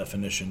 by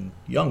definition,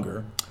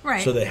 younger.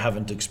 Right. So they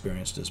haven't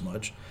experienced as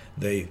much.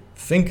 They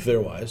think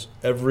they're wise.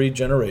 Every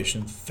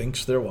generation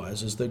thinks they're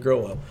wise as they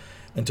grow up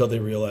until they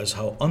realize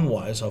how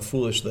unwise, how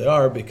foolish they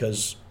are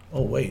because,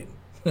 oh, wait,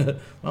 Mom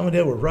and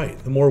Dad were right.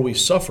 The more we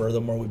suffer,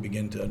 the more we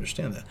begin to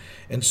understand that.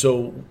 And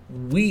so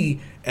we,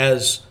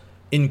 as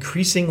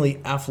increasingly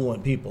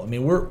affluent people,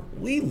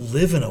 we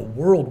live in a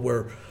world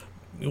where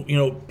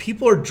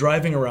people are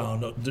driving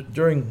around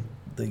during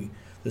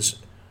this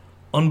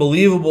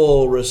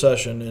unbelievable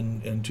recession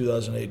in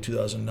 2008,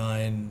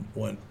 2009,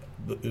 went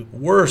the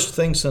worst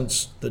thing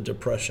since the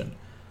Depression.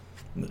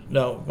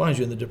 Now, mind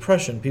you, in the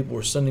Depression, people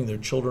were sending their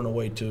children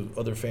away to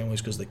other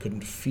families because they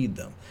couldn't feed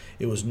them.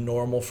 It was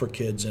normal for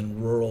kids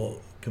in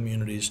rural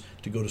communities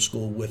to go to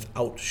school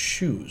without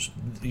shoes.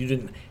 You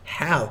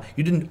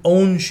didn't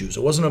own shoes.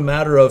 It wasn't a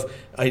matter of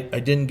I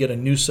didn't get a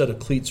new set of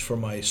cleats for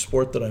my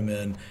sport that I'm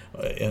in,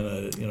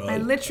 I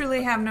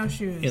literally have no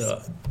shoes.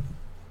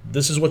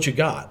 This is what you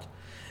got.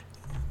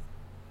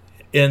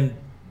 And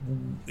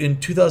in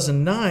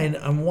 2009,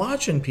 I'm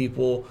watching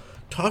people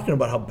talking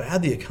about how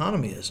bad the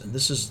economy is, and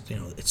this is,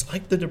 it's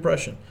like the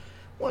Depression.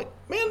 I'm like,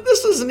 man,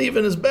 this isn't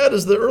even as bad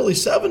as the early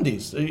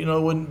 70s,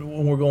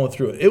 when we're going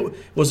through it.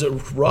 Was it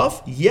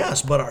rough?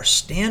 Yes, but our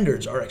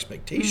standards, our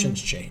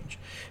expectations change.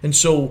 And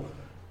so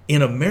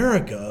in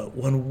America,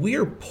 when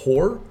we're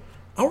poor,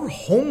 our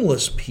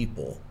homeless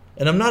people,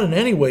 and I'm not in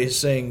any way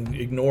saying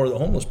ignore the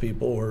homeless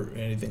people or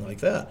anything like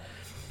that,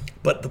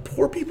 but the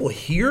poor people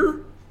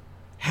here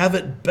have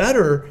it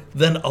better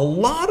than a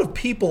lot of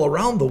people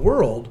around the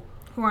world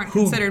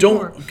who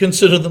don't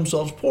consider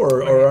themselves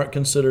poor or aren't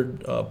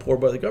considered poor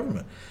by the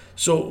government.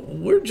 So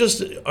we're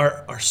just,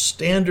 our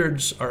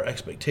standards, our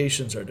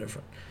expectations are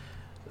different.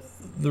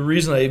 The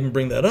reason I even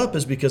bring that up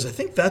is because I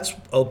think that's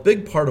a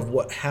big part of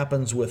what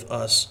happens with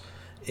us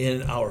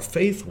in our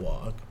faith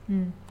walk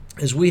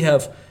is we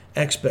have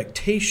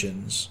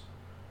expectations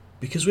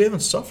because we haven't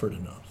suffered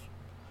enough.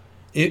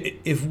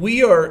 If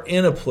we are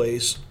in a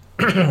place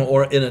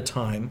or in a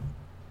time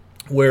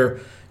where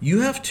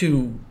you have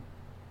to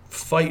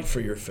fight for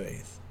your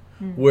faith,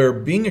 where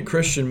being a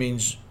Christian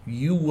means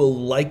you will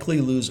likely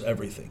lose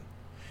everything.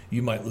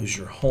 You might lose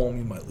your home,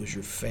 you might lose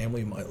your family,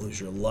 you might lose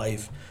your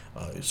life,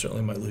 you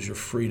certainly might lose your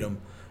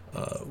freedom,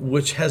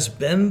 which has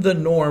been the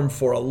norm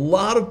for a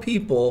lot of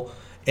people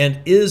and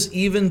is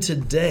even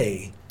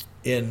today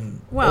in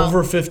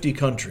over 50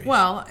 countries.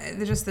 Well,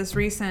 just this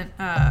recent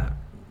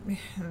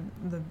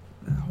the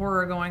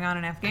horror going on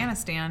in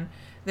Afghanistan,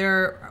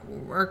 there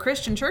were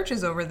Christian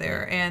churches over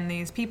there, and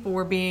these people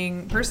were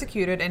being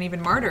persecuted and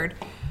even martyred.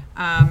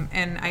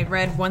 And I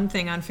read one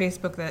thing on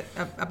Facebook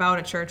about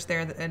a church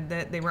there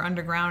that they were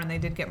underground and they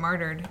did get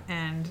martyred.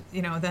 And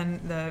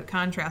then the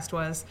contrast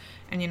was,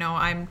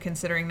 I'm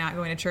considering not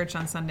going to church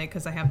on Sunday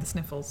because I have the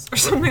sniffles or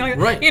something like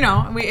that. Right.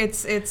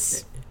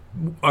 It's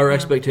our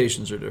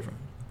expectations are different,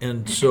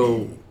 and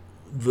so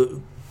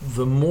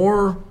the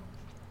more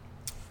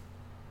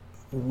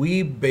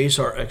we base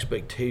our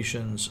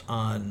expectations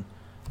on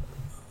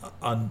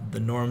the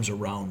norms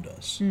around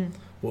us,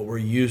 what we're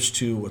used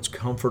to, what's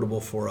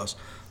comfortable for us,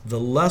 the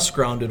less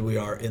grounded we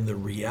are in the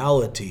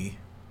reality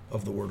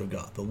of the Word of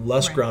God, the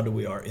less grounded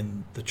we are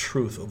in the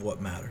truth of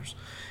what matters.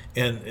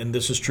 And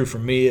this is true for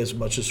me as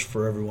much as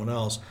for everyone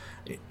else.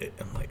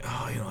 I'm like,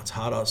 it's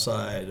hot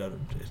outside.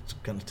 It's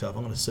kind of tough.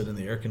 I'm going to sit in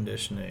the air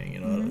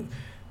conditioning.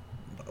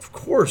 Of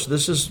course,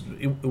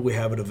 we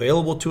have it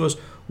available to us.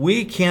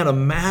 We can't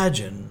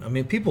imagine. I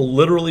mean, people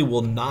literally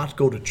will not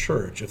go to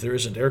church if there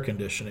isn't air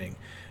conditioning,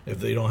 if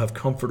they don't have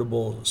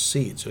comfortable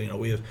seats. So,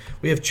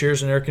 we have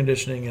chairs and air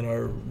conditioning in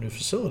our new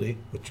facility,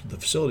 which the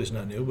facility is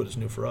not new, but it's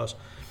new for us.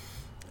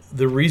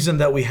 The reason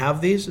that we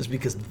have these is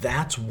because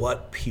that's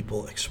what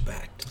people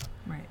expect.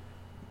 Right.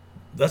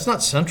 That's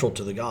not central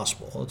to the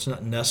gospel. It's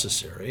not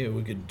necessary.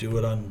 We could do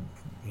it on,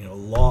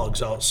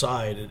 logs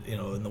outside,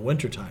 in the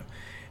wintertime.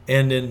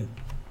 And in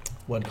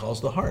When Calls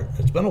the Heart,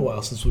 it's been a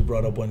while since we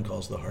brought up When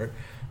Calls the Heart.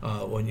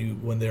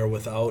 When they're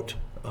without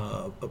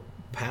a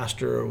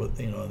pastor,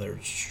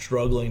 they're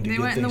struggling to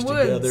get things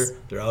together.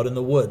 They're out in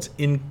the woods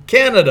in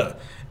Canada,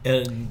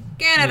 and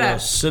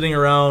sitting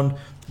around,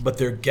 but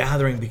they're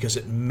gathering because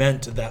it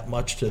meant that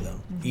much to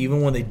them.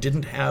 Even when they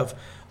didn't have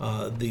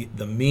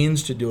the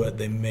means to do it,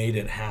 they made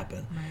it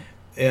happen. Right.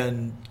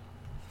 And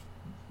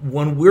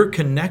when we're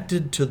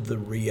connected to the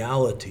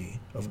reality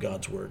of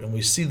God's Word, and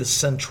we see the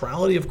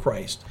centrality of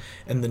Christ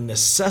and the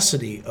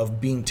necessity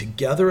of being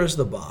together as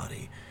the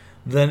body,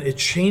 then it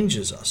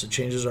changes us. It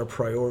changes our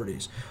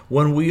priorities.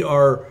 When we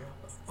are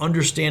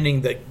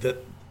understanding that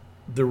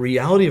the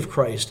reality of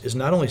Christ is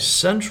not only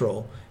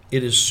central,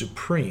 it is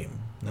supreme.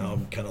 Now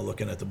I'm kind of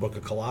looking at the book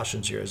of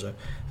Colossians here as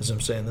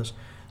I'm saying this.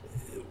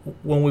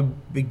 When we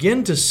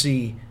begin to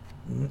see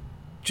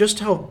just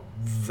how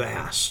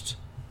vast,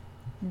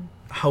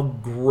 how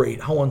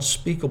great, how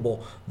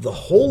unspeakable the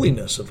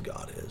holiness of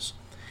God is,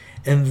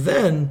 and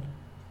then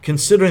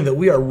considering that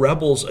we are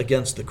rebels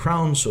against the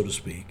crown, so to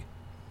speak,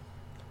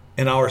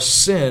 and our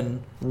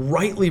sin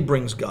rightly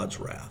brings God's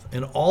wrath,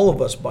 and all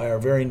of us by our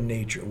very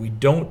nature, we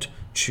don't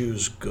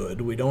choose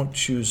good, we don't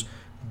choose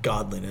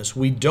godliness,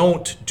 we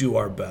don't do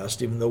our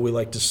best, even though we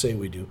like to say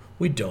we do.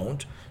 We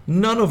don't.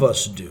 None of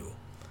us do.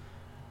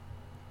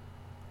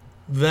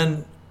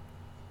 Then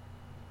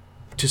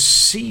to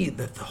see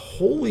that the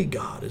holy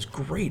God is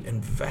great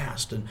and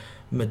vast and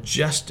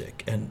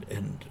majestic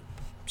and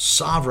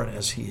sovereign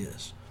as he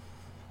is,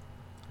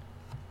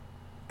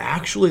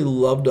 actually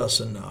loved us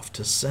enough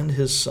to send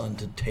his son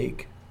to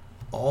take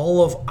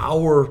all of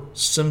our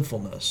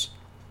sinfulness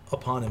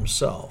upon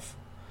himself,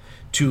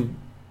 to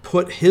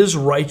put his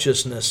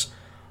righteousness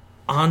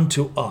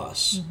onto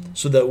us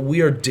so that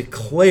we are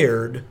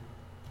declared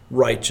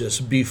righteous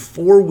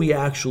before we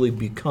actually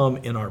become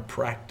in our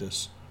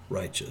practice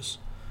righteous,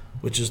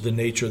 which is the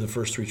nature of the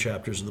first 3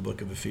 chapters of the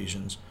book of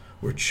Ephesians.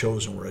 We're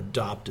chosen, we're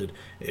adopted,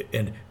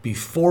 and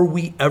before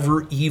we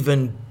ever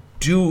even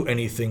do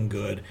anything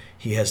good,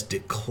 he has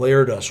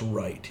declared us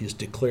right. He has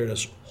declared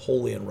us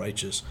holy and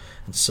righteous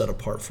and set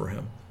apart for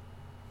him.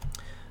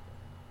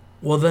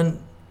 Well then,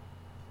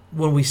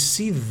 when we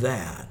see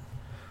that,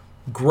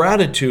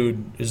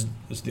 gratitude is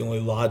the only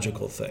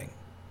logical thing.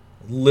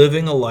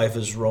 Living a life,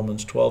 as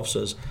Romans 12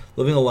 says,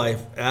 living a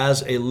life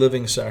as a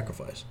living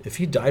sacrifice. If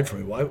he died for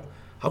me,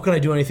 how can I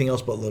do anything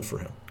else but live for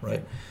him,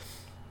 right?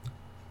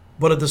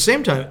 But at the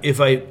same time, if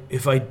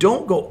I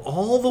don't go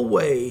all the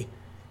way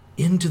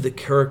into the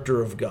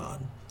character of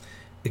God,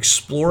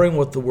 exploring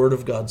what the Word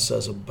of God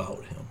says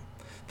about him,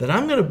 then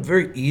I'm going to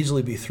very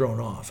easily be thrown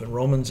off. And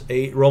Romans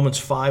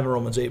 5 and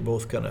Romans 8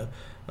 both kind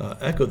of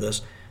echo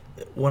this.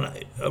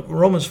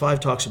 Romans 5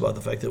 talks about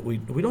the fact that we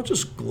don't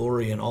just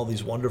glory in all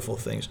these wonderful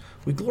things,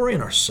 we glory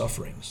in our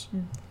sufferings.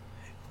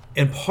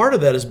 And part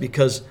of that is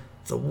because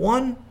the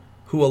one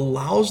who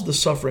allows the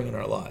suffering in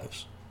our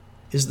lives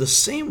is the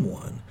same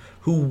one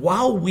who,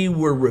 while we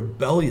were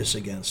rebellious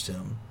against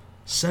him,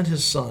 sent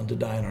his son to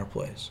die in our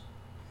place.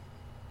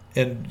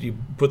 And you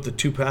put the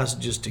 2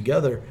 passages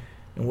together,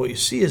 and what you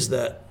see is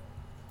that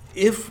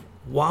if,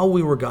 while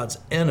we were God's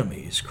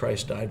enemies,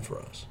 Christ died for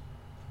us,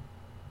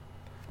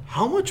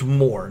 how much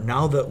more,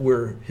 now that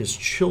we're his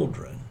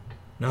children,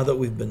 now that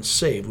we've been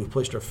saved, we've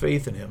placed our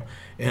faith in him,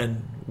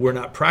 and we're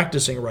not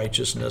practicing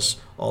righteousness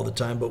all the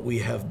time, but we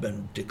have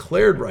been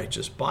declared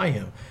righteous by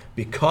him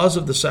because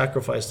of the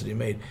sacrifice that he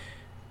made.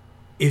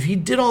 If he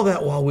did all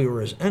that while we were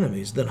his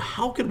enemies, then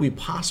how could we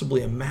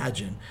possibly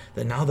imagine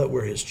that now that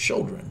we're his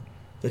children,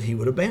 that he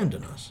would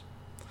abandon us?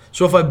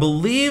 So if I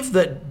believe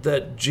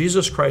that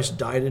Jesus Christ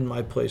died in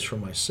my place for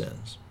my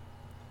sins,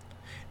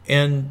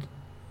 and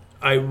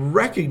I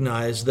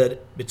recognize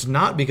that it's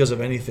not because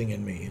of anything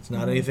in me, it's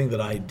not anything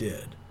that I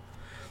did,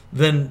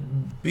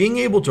 then being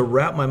able to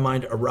wrap my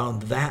mind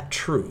around that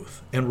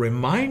truth and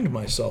remind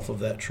myself of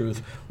that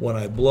truth when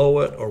I blow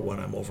it or when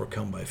I'm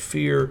overcome by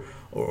fear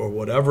or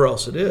whatever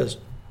else it is,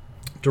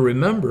 to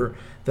remember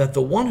that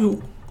the one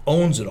who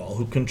owns it all,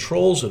 who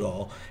controls it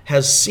all,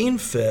 has seen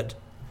fit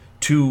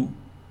to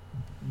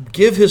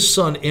give his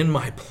son in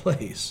my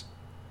place,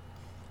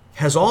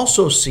 has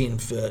also seen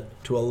fit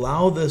to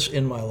allow this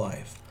in my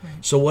life. Right.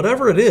 So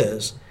whatever it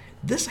is,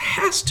 this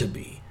has to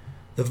be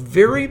the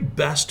very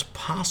best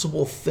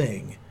possible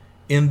thing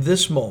in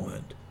this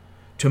moment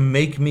to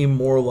make me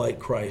more like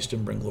Christ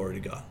and bring glory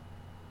to God.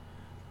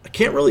 I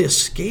can't really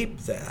escape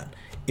that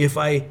if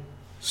I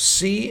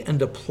see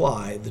and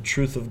apply the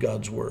truth of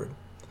God's word.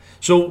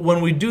 So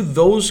when we do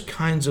those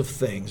kinds of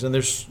things, and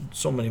there's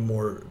so many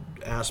more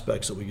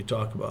aspects that we could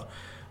talk about,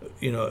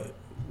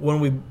 when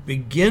we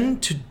begin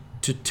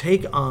to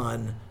take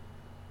on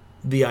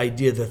the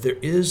idea that there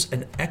is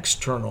an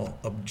external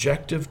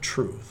objective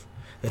truth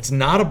that's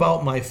not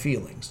about my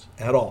feelings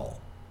at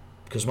all,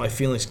 because my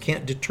feelings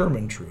can't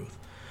determine truth.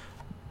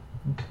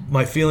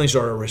 My feelings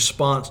are a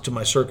response to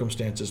my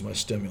circumstances, my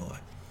stimuli.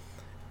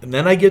 And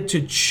then I get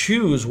to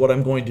choose what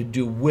I'm going to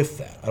do with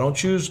that. I don't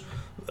choose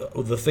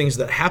the things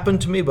that happen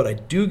to me, but I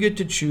do get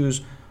to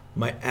choose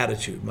my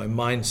attitude, my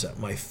mindset,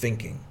 my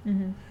thinking.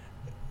 Mm-hmm.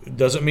 It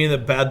doesn't mean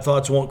that bad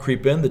thoughts won't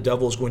creep in. The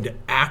devil is going to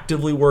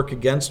actively work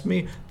against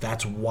me.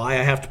 That's why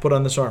I have to put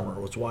on this armor.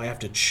 That's why I have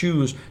to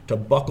choose to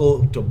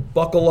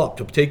buckle up,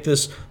 to take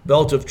this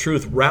belt of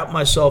truth, wrap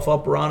myself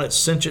up around it,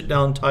 cinch it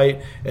down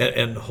tight,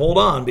 and hold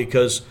on,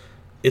 because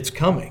it's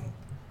coming.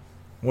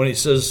 When he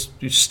says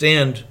you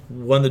stand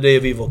when the day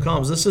of evil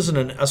comes, this isn't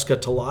an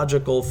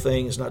eschatological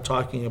thing. He's not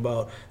talking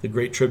about the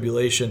great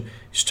tribulation.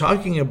 He's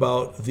talking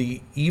about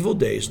the evil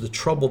days, the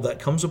trouble that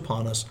comes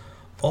upon us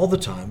all the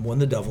time when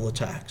the devil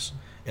attacks.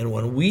 And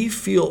when we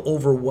feel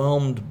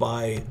overwhelmed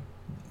by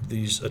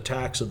these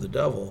attacks of the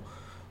devil,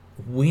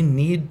 we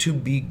need to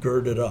be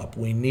girded up.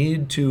 We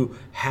need to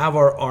have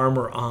our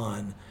armor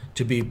on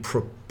to be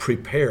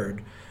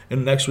prepared.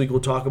 And next week we'll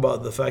talk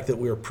about the fact that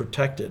we are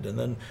protected. And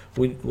then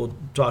we'll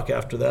talk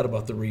after that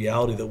about the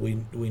reality that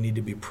we need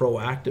to be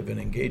proactive in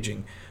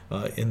engaging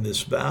in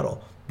this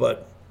battle.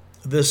 But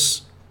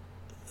this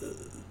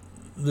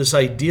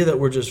idea that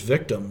we're just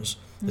victims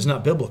is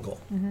not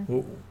biblical. Mm-hmm.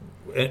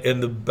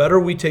 And the better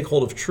we take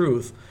hold of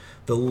truth,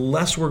 the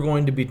less we're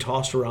going to be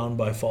tossed around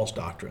by false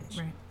doctrines.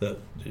 Right. That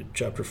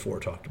chapter 4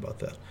 talked about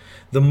that.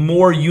 The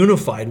more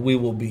unified we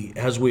will be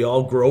as we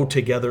all grow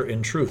together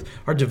in truth.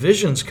 Our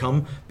divisions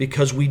come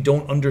because we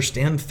don't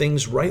understand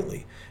things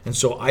rightly. And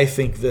so I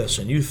think this,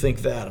 and you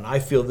think that, and I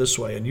feel this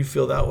way, and you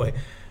feel that way.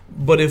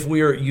 But if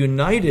we are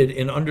united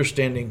in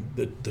understanding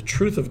the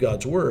truth of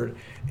God's word,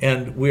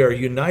 and we are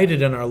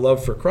united in our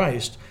love for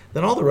Christ,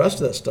 then all the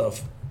rest of that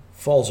stuff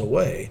falls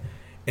away,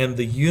 and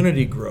the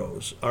unity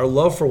grows. Our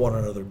love for one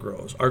another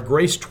grows. Our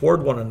grace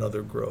toward one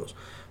another grows.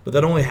 But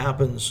that only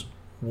happens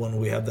when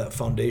we have that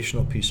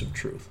foundational piece of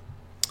truth.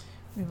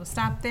 we will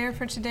stop there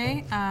for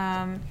today.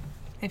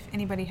 If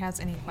anybody has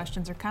any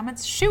questions or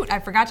comments, shoot, I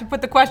forgot to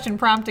put the question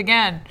prompt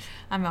again.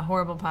 I'm a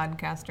horrible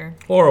podcaster.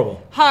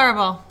 Horrible.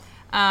 Horrible.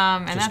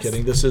 Just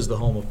kidding. This is the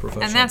home of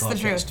professional and that's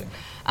podcasting.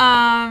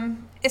 The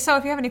truth. So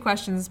if you have any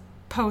questions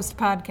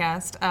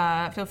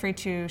post-podcast, feel free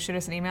to shoot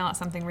us an email at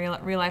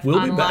somethingreallifeonline.org.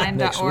 We'll be back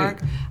next week.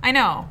 I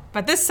know,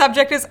 but this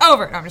subject is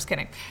over. No, I'm just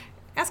kidding.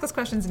 Ask us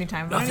questions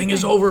anytime. Nothing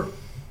is over.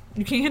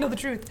 You can't handle the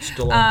truth.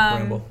 Still on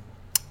Rambo.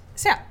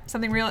 So yeah,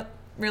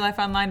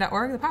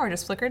 somethingreallifeonline.org. The power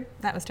just flickered.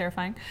 That was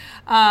terrifying.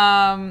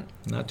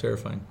 Not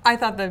terrifying. I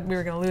thought that we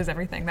were going to lose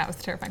everything. That was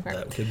the terrifying part.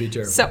 That could be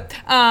terrifying.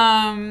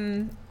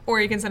 So, or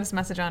you can send us a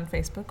message on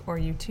Facebook or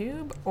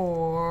YouTube,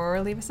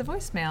 or leave us a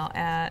voicemail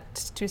at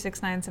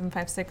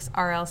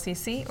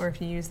 269-756-RLCC, or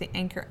if you use the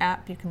Anchor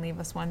app, you can leave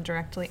us one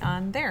directly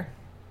on there.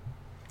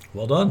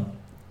 Well done.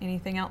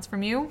 Anything else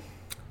from you?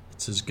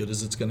 It's as good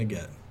as it's going to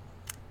get.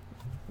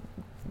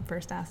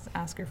 First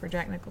Oscar for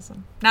Jack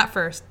Nicholson. Not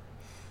first.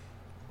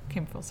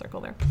 Came full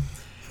circle there.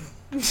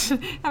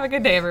 Have a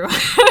good day, everyone.